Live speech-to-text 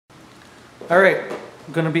Alright,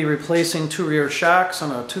 I'm going to be replacing two rear shocks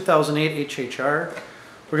on a 2008 HHR.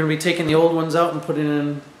 We're going to be taking the old ones out and putting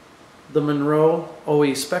in the Monroe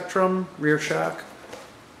OE Spectrum rear shock.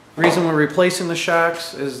 The reason we're replacing the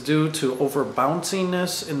shocks is due to over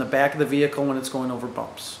bounciness in the back of the vehicle when it's going over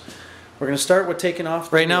bumps. We're going to start with taking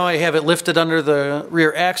off. Right now I have it lifted under the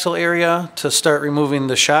rear axle area to start removing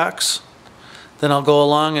the shocks. Then I'll go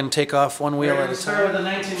along and take off one wheel at a time. Start with a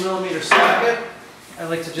 19mm socket. I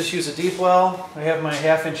like to just use a deep well. I have my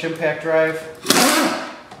 1/2-inch impact drive.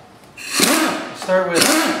 Start with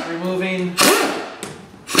removing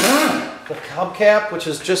the hubcap, which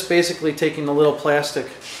is just basically taking the little plastic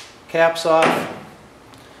caps off.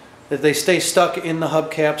 That they stay stuck in the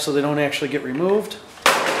hubcap so they don't actually get removed.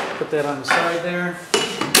 Put that on the side there.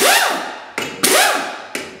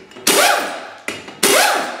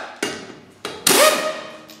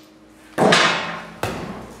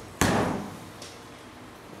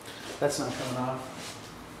 That's not coming off.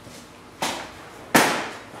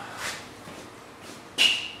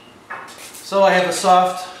 So I have a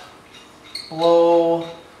soft blow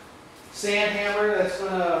sand hammer that's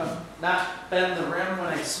going to not bend the rim when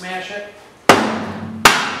I smash it.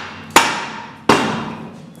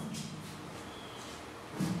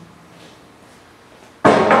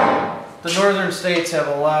 The northern states have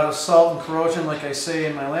a lot of salt and corrosion, like I say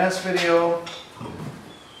in my last video.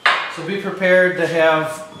 So be prepared to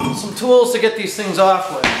have some tools to get these things off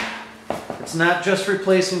with. It's not just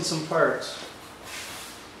replacing some parts.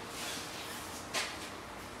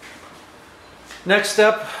 Next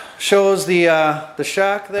step shows the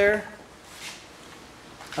shock there.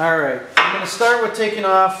 Alright, I'm going to start with taking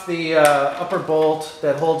off the upper bolt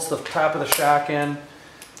that holds the top of the shock in.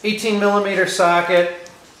 18mm socket,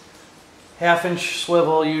 1/2-inch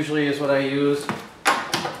swivel usually is what I use.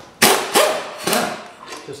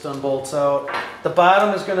 Just unbolts out. The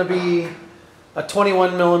bottom is going to be a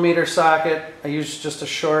 21mm socket. I use just a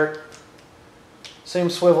short. Same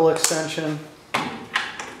swivel extension.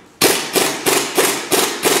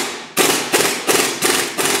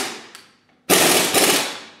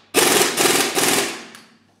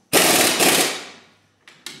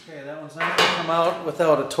 Okay, that one's not going to come out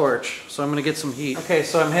without a torch, so I'm going to get some heat. Okay,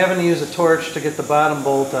 so I'm having to use a torch to get the bottom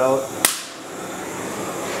bolt out.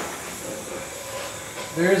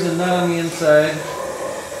 There's a nut on the inside,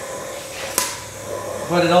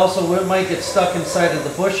 but it also might get stuck inside of the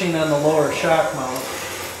bushing on the lower shock mount.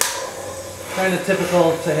 Kind of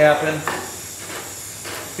typical to happen.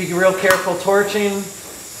 Be real careful torching.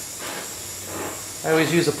 I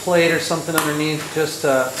always use a plate or something underneath just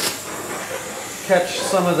to catch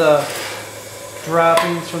some of the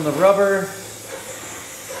droppings from the rubber.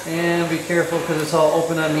 And be careful because it's all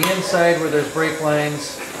open on the inside where there's brake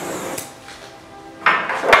lines.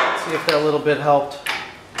 See if that little bit helped.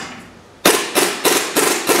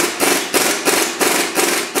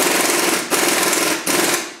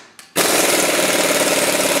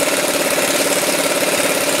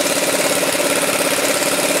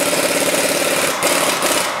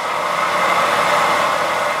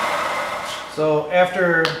 So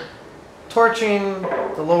after torching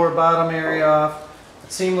the lower bottom area off,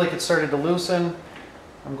 it seemed like it started to loosen.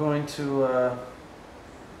 I'm going to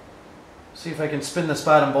see if I can spin this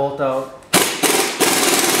bottom bolt out. I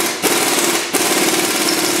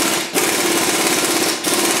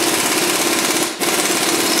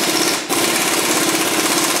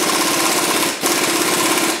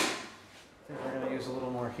think we're going to use a little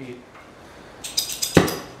more heat.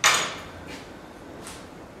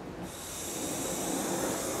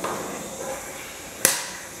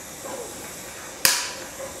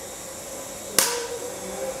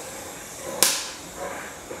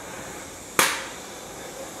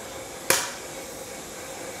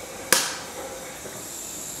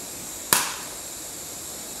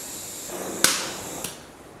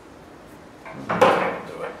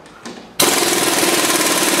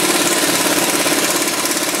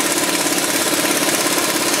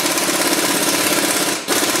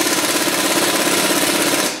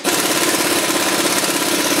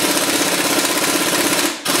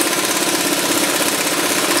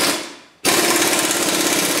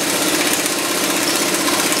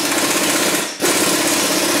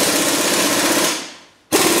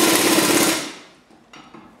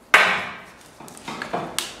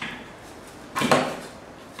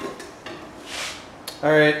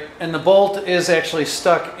 Alright, and the bolt is actually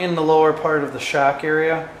stuck in the lower part of the shock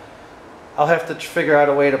area. I'll have to figure out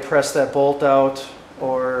a way to press that bolt out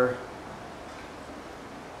or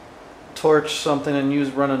torch something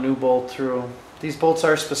and run a new bolt through. These bolts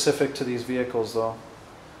are specific to these vehicles though.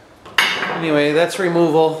 Anyway, that's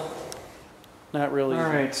removal. not really.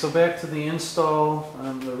 Alright, so back to the install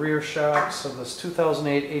on the rear shocks of this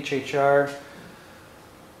 2008 HHR.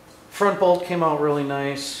 Front bolt came out really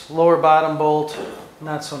nice. Lower bottom bolt,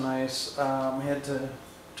 not so nice. Had to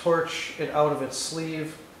torch it out of its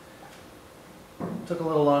sleeve. Took a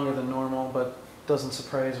little longer than normal, but doesn't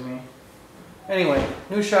surprise me. Anyway,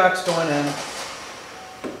 new shocks going in.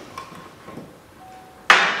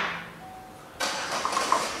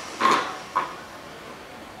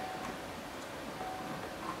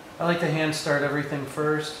 I like to hand start everything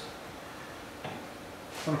first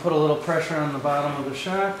and put a little pressure on the bottom of the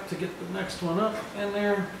shock to get the next one up in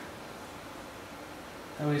there.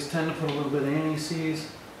 I always tend to put a little bit of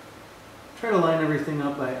anti-seize. Try to line everything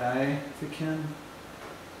up by eye if you can.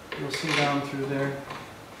 You'll see down through there.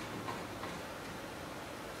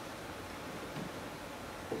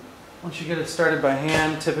 Once you get it started by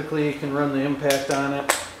hand, typically you can run the impact on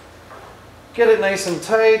it. Get it nice and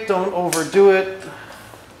tight, don't overdo it.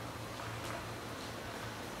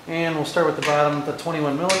 And we'll start with the bottom, the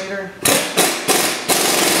 21 millimeter.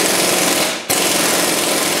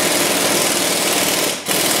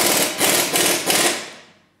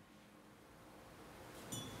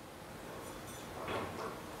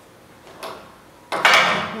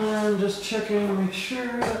 And just checking to make sure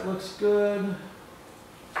that looks good.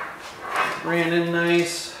 Ran in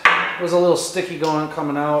nice. It was a little sticky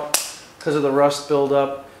coming out because of the rust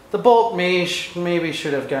buildup. The bolt maybe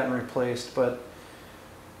should have gotten replaced, but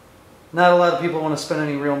not a lot of people want to spend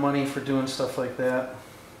any real money for doing stuff like that.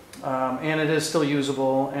 And it is still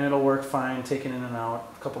usable, and it'll work fine taking in and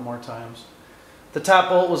out a couple more times. The top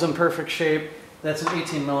bolt was in perfect shape. That's an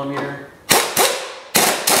 18 millimeter.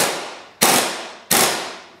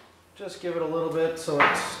 Just give it a little bit so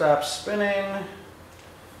it stops spinning.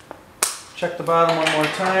 Check the bottom one more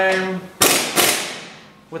time.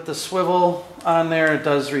 With the swivel on there, it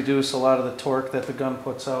does reduce a lot of the torque that the gun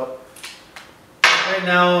puts out. Right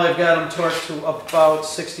now I've got them torqued to about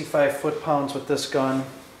 65 foot-pounds with this gun.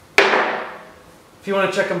 If you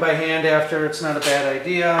want to check them by hand after, it's not a bad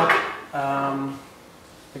idea.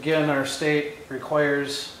 Again, our state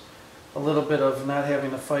requires a little bit of not having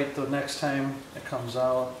to fight the next time it comes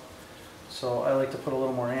out. So I like to put a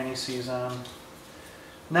little more anti-seize on.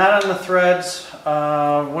 Not on the threads.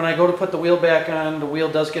 When I go to put the wheel back on, the wheel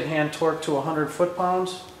does get hand torqued to 100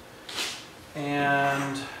 foot-pounds.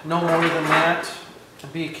 And no more than that.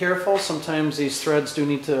 Be careful, sometimes these threads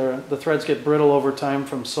the threads get brittle over time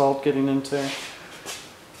from salt getting into there.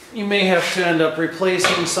 You may have to end up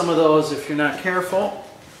replacing some of those if you're not careful.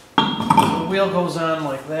 The wheel goes on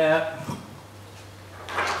like that.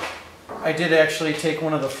 I did actually take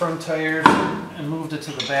one of the front tires and moved it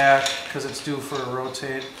to the back because it's due for a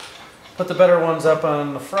rotate. Put the better ones up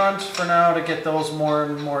on the front for now to get those more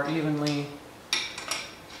and more evenly.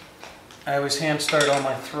 I always hand start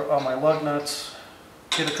all my lug nuts.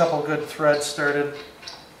 Get a couple good threads started.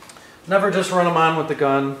 Never just run them on with the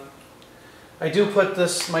gun. I do put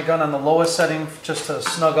my gun on the lowest setting just to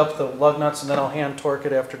snug up the lug nuts, and then I'll hand torque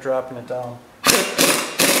it after dropping it down.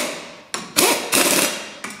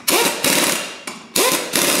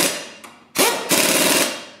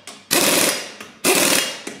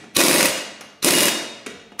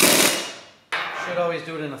 Should always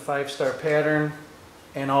do it in a 5-star pattern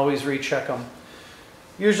and always recheck them.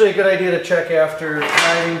 Usually a good idea to check after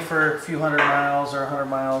driving for a few 100 miles or 100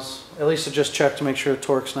 miles, at least to just check to make sure the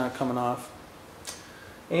torque's not coming off.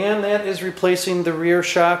 And that is replacing the rear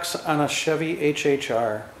shocks on a Chevy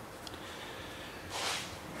HHR.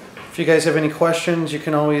 If you guys have any questions, you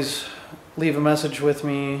can always leave a message with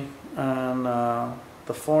me on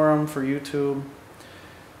the forum for YouTube.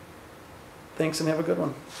 Thanks and have a good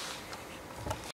one.